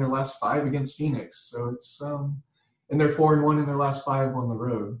the spread in their last 5 against Phoenix. So it's and they're 4-1 in their last 5 on the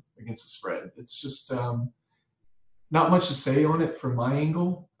road against the spread. It's just not much to say on it from my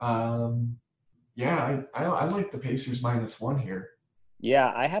angle. I like the Pacers -1 here.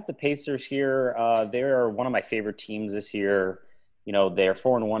 Yeah, I have the Pacers here. They're one of my favorite teams this year. They're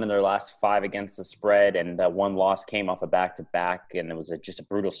 4-1 in their last 5 against the spread, and that one loss came off a back-to-back, and it was just a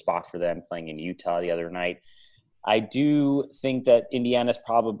brutal spot for them playing in Utah the other night. I do think that Indiana's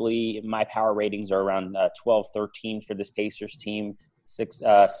probably – my power ratings are around 12-13 for this Pacers team.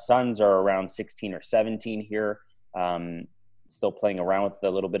 Suns are around 16 or 17 here. Still playing around with a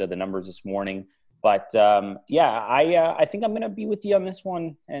little bit of the numbers this morning. But, I think I'm going to be with you on this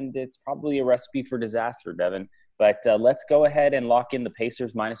one, and it's probably a recipe for disaster, Devin. But let's go ahead and lock in the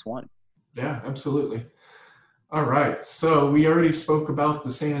Pacers -1. Yeah, absolutely. All right, so we already spoke about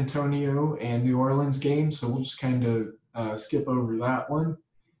the San Antonio and New Orleans game, so we'll just kind of skip over that one.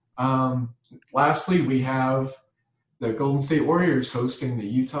 Lastly, we have the Golden State Warriors hosting the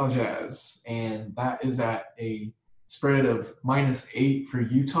Utah Jazz, and that is at a spread of -8 for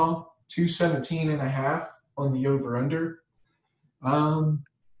Utah, 217.5 on the over-under.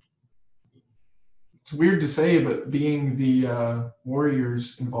 It's weird to say, but being the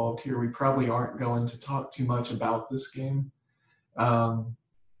Warriors involved here, we probably aren't going to talk too much about this game. The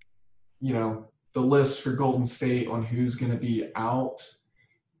list for Golden State on who's going to be out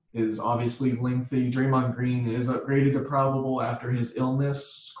is obviously lengthy. Draymond Green is upgraded to probable after his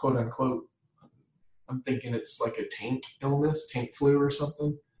illness, quote unquote. I'm thinking it's like a tank flu or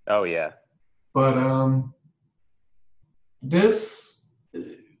something. Oh, yeah. But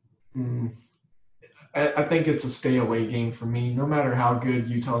I think it's a stay-away game for me, no matter how good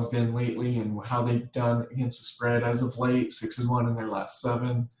Utah's been lately and how they've done against the spread as of late, 6-1 in their last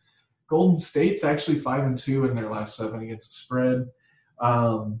 7. Golden State's actually 5-2 in their last 7 against the spread.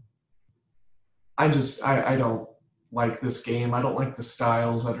 I don't like this game. I don't like the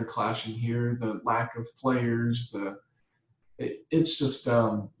styles that are clashing here, the lack of players, it's just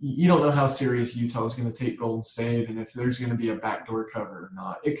you don't know how serious Utah is going to take Golden State and if there's going to be a backdoor cover or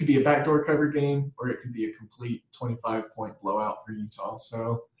not. It could be a backdoor cover game or it could be a complete 25-point blowout for Utah.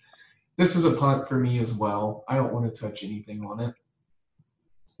 So this is a punt for me as well. I don't want to touch anything on it.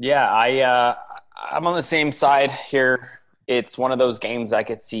 Yeah, I'm on the same side here. It's one of those games I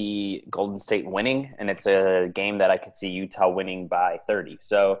could see Golden State winning, and it's a game that I could see Utah winning by 30.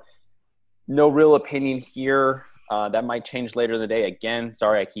 So no real opinion here. That might change later in the day. Again,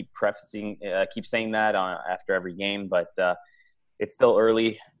 sorry, I keep saying that after every game, but it's still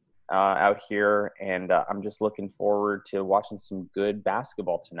early out here, and I'm just looking forward to watching some good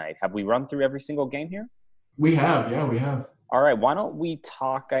basketball tonight. Have we run through every single game here? We have. All right, why don't we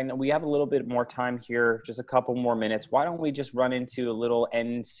talk? I know we have a little bit more time here, just a couple more minutes. Why don't we just run into a little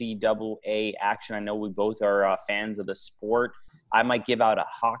NCAA action? I know we both are fans of the sport. I might give out a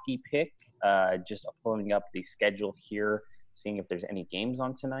hockey pick, just pulling up the schedule here, seeing if there's any games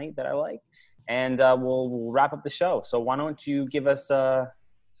on tonight that I like. And we'll wrap up the show. So why don't you give us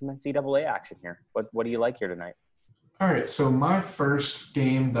some NCAA action here? What do you like here tonight? All right, so my first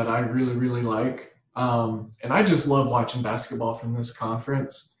game that I really, really like, and I just love watching basketball from this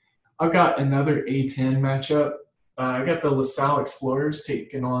conference. I've got another A10 matchup. I got the LaSalle Explorers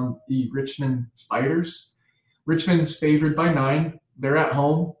taking on the Richmond Spiders. Richmond's favored by 9. They're at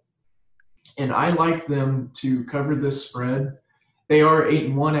home, and I like them to cover this spread. They are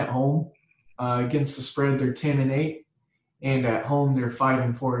 8-1 at home. Against the spread, they're 10-8, and at home, they're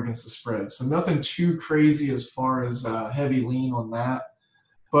 5-4 against the spread. So nothing too crazy as far as heavy lean on that.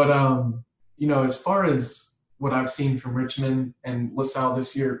 But as far as what I've seen from Richmond and LaSalle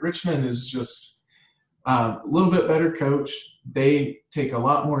this year, Richmond is just a little bit better coached. They take a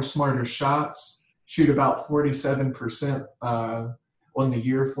lot more smarter shots, shoot about 47% on the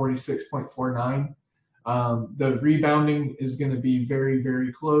year, 46.49. The rebounding is going to be very,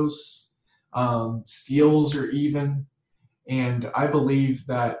 very close. Steals are even. And I believe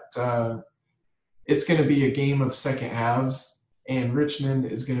that it's going to be a game of second halves. And Richmond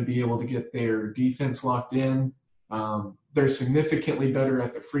is going to be able to get their defense locked in. They're significantly better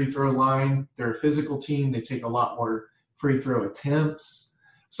at the free throw line. They're a physical team. They take a lot more free throw attempts.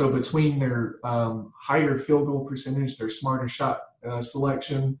 So between their higher field goal percentage, their smarter shot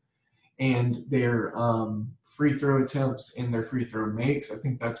selection, and their free throw attempts and their free throw makes, I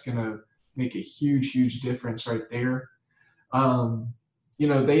think that's going to make a huge, huge difference right there.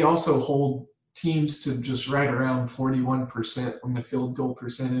 They also hold teams to just right around 41% on the field goal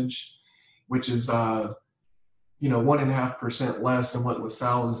percentage, which is 1.5% less than what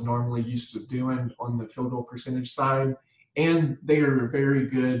LaSalle is normally used to doing on the field goal percentage side. And they are a very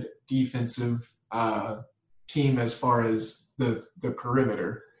good defensive team as far as the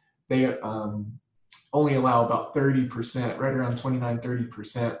perimeter. They only allow about 30%, right around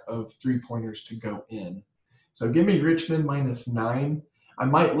 29-30% of three-pointers to go in. So give me Richmond -9. I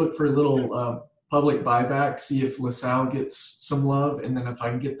might look for a little public buyback, see if LaSalle gets some love, and then if I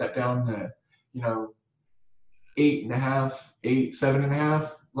can get that down to, 8.5, 8,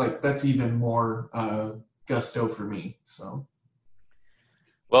 7.5, like that's even more gusto for me. So,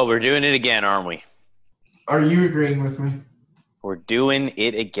 well, we're doing it again, aren't we? Are you agreeing with me? We're doing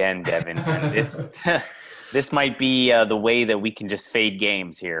it again, Devin. And this might be the way that we can just fade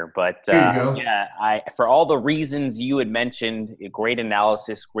games here. But for all the reasons you had mentioned, great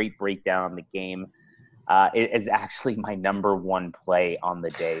analysis, great breakdown of the game. It is actually my number one play on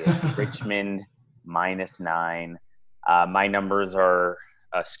the day. Richmond -9. My numbers are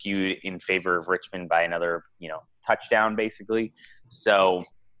skewed in favor of Richmond by another, touchdown, basically. So,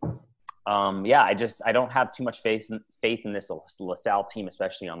 I don't have too much faith in this LaSalle team,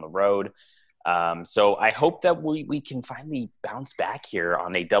 especially on the road. So I hope that we can finally bounce back here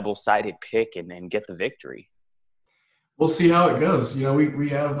on a double-sided pick and get the victory. We'll see how it goes. We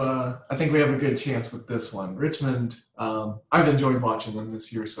have I think we have a good chance with this one. Richmond, I've enjoyed watching them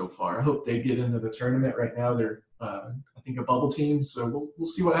this year so far. I hope they get into the tournament. Right now they're I think a bubble team, so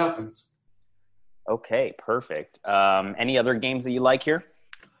we'll see what happens. Okay, perfect. Any other games that you like here?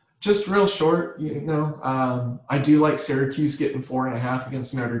 Just real short, I do like Syracuse getting 4.5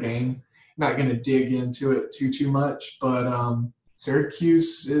 against Notre Dame. Not going to dig into it too much, but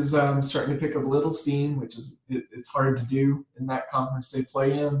Syracuse is starting to pick up a little steam, which is it's hard to do in that conference they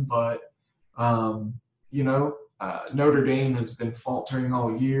play in. But Notre Dame has been faltering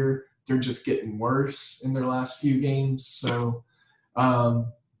all year. They're just getting worse in their last few games. So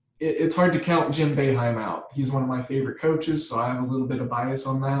it's hard to count Jim Boeheim out. He's one of my favorite coaches, so I have a little bit of bias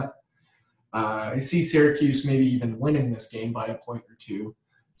on that. I see Syracuse maybe even winning this game by a point or two.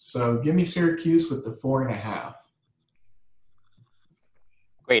 So give me Syracuse with the 4.5.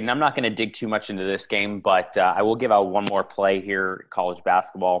 Great, and I'm not going to dig too much into this game, but I will give out one more play here, college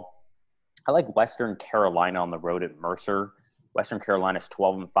basketball. I like Western Carolina on the road at Mercer. Western Carolina's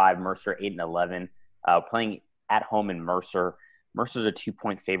 12-5, Mercer 8-11. Playing at home in Mercer. Mercer's a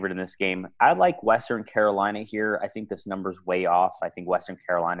 2-point favorite in this game. I like Western Carolina here. I think this number's way off. I think Western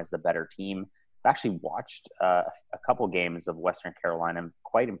Carolina is the better team. I've actually watched a couple games of Western Carolina. I'm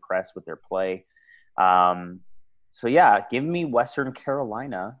quite impressed with their play. So, yeah, give me Western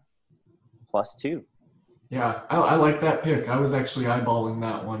Carolina +2. Yeah, I like that pick. I was actually eyeballing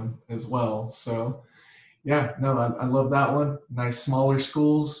that one as well. So, yeah, no, I love that one. Nice smaller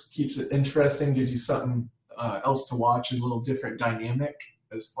schools, keeps it interesting, gives you something else to watch, a little different dynamic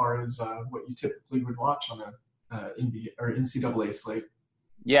as far as what you typically would watch on a NBA or NCAA slate.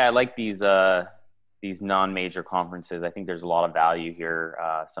 Yeah, I like these non-major conferences. I think there's a lot of value here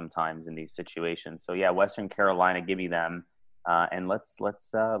sometimes in these situations. So yeah, Western Carolina, give me them, and let's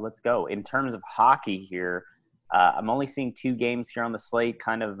go. In terms of hockey here, I'm only seeing 2 games here on the slate,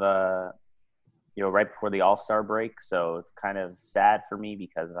 kind of right before the All-Star break. So it's kind of sad for me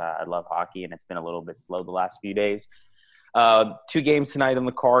because I love hockey and it's been a little bit slow the last few days. 2 games tonight on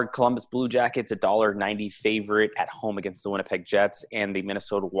the card. Columbus Blue Jackets, $1.90 favorite at home against the Winnipeg Jets, and the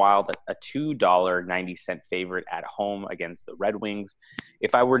Minnesota Wild, a $2.90 favorite at home against the Red Wings.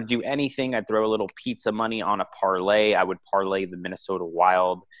 If I were to do anything, I'd throw a little pizza money on a parlay. I would parlay the Minnesota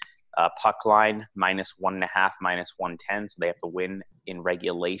Wild puck line -1.5, -110. So they have to win in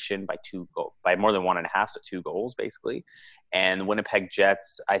regulation by more than 1.5, so 2 goals basically. And Winnipeg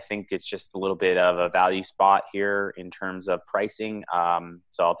Jets, I think it's just a little bit of a value spot here in terms of pricing.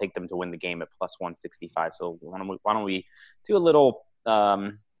 So I'll take them to win the game at +165. So why don't we do a little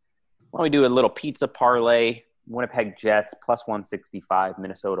pizza parlay? Winnipeg Jets +165,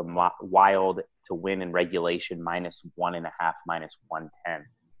 Minnesota Wild to win in regulation -1.5, -110.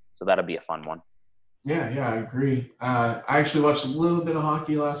 So that'll be a fun one. Yeah, I agree. I actually watched a little bit of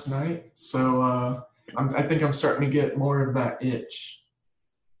hockey last night, so I think I'm starting to get more of that itch.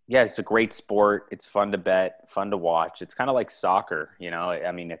 Yeah, it's a great sport. It's fun to bet, fun to watch. It's kind of like soccer,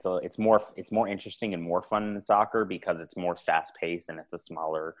 I mean, it's more interesting and more fun than soccer because it's more fast paced and it's a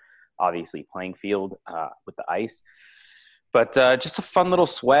smaller, obviously, playing field with the ice. But just a fun little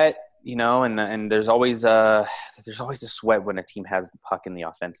sweat. And there's always a sweat when a team has the puck in the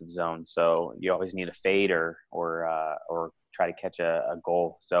offensive zone. So you always need a fade or try to catch a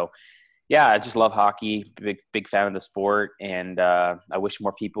goal. So yeah, I just love hockey. Big fan of the sport, and I wish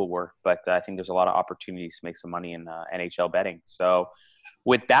more people were. But I think there's a lot of opportunities to make some money in NHL betting. So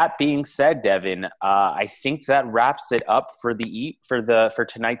with that being said, Devin, I think that wraps it up for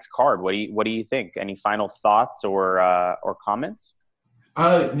tonight's card. What do you think? Any final thoughts or comments?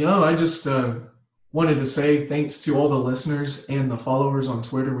 No, I just wanted to say thanks to all the listeners and the followers on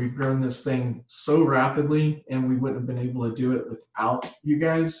Twitter. We've grown this thing so rapidly, and we wouldn't have been able to do it without you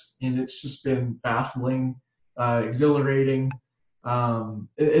guys. And it's just been baffling, exhilarating.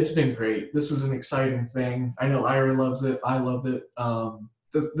 It's been great. This is an exciting thing. I know Ira loves it. I love it.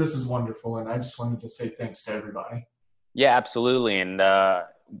 This is wonderful, and I just wanted to say thanks to everybody. Yeah, absolutely. And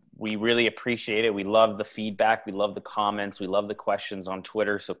we really appreciate it. We love the feedback. We love the comments. We love the questions on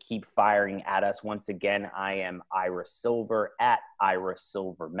Twitter. So keep firing at us. Once again, I am Ira Silver at Ira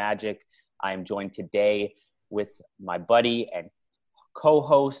Silver Magic. I am joined today with my buddy and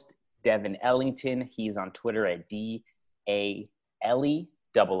co-host, Devin Ellington. He's on Twitter at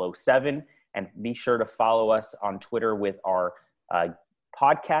DALE007. And be sure to follow us on Twitter with our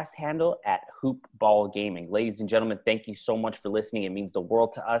podcast handle at Hoop Ball Gaming. Ladies and gentlemen, thank you so much for listening. It means the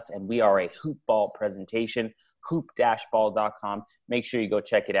world to us, and we are a Hoop Ball presentation, hoop-ball.com. Make sure you go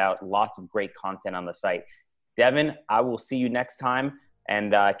check it out. Lots of great content on the site. Devin, I will see you next time,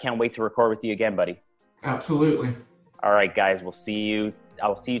 and I can't wait to record with you again, buddy. Absolutely. All right, guys, we'll see you. I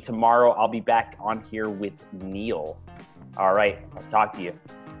will see you tomorrow. I'll be back on here with Neil. All right, I'll talk to you.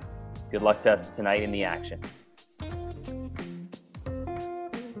 Good luck to us tonight in the action.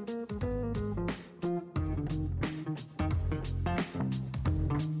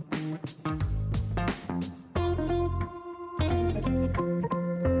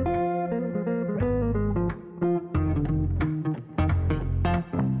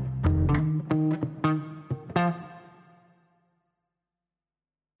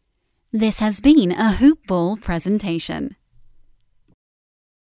 This has been a Hoop Ball presentation.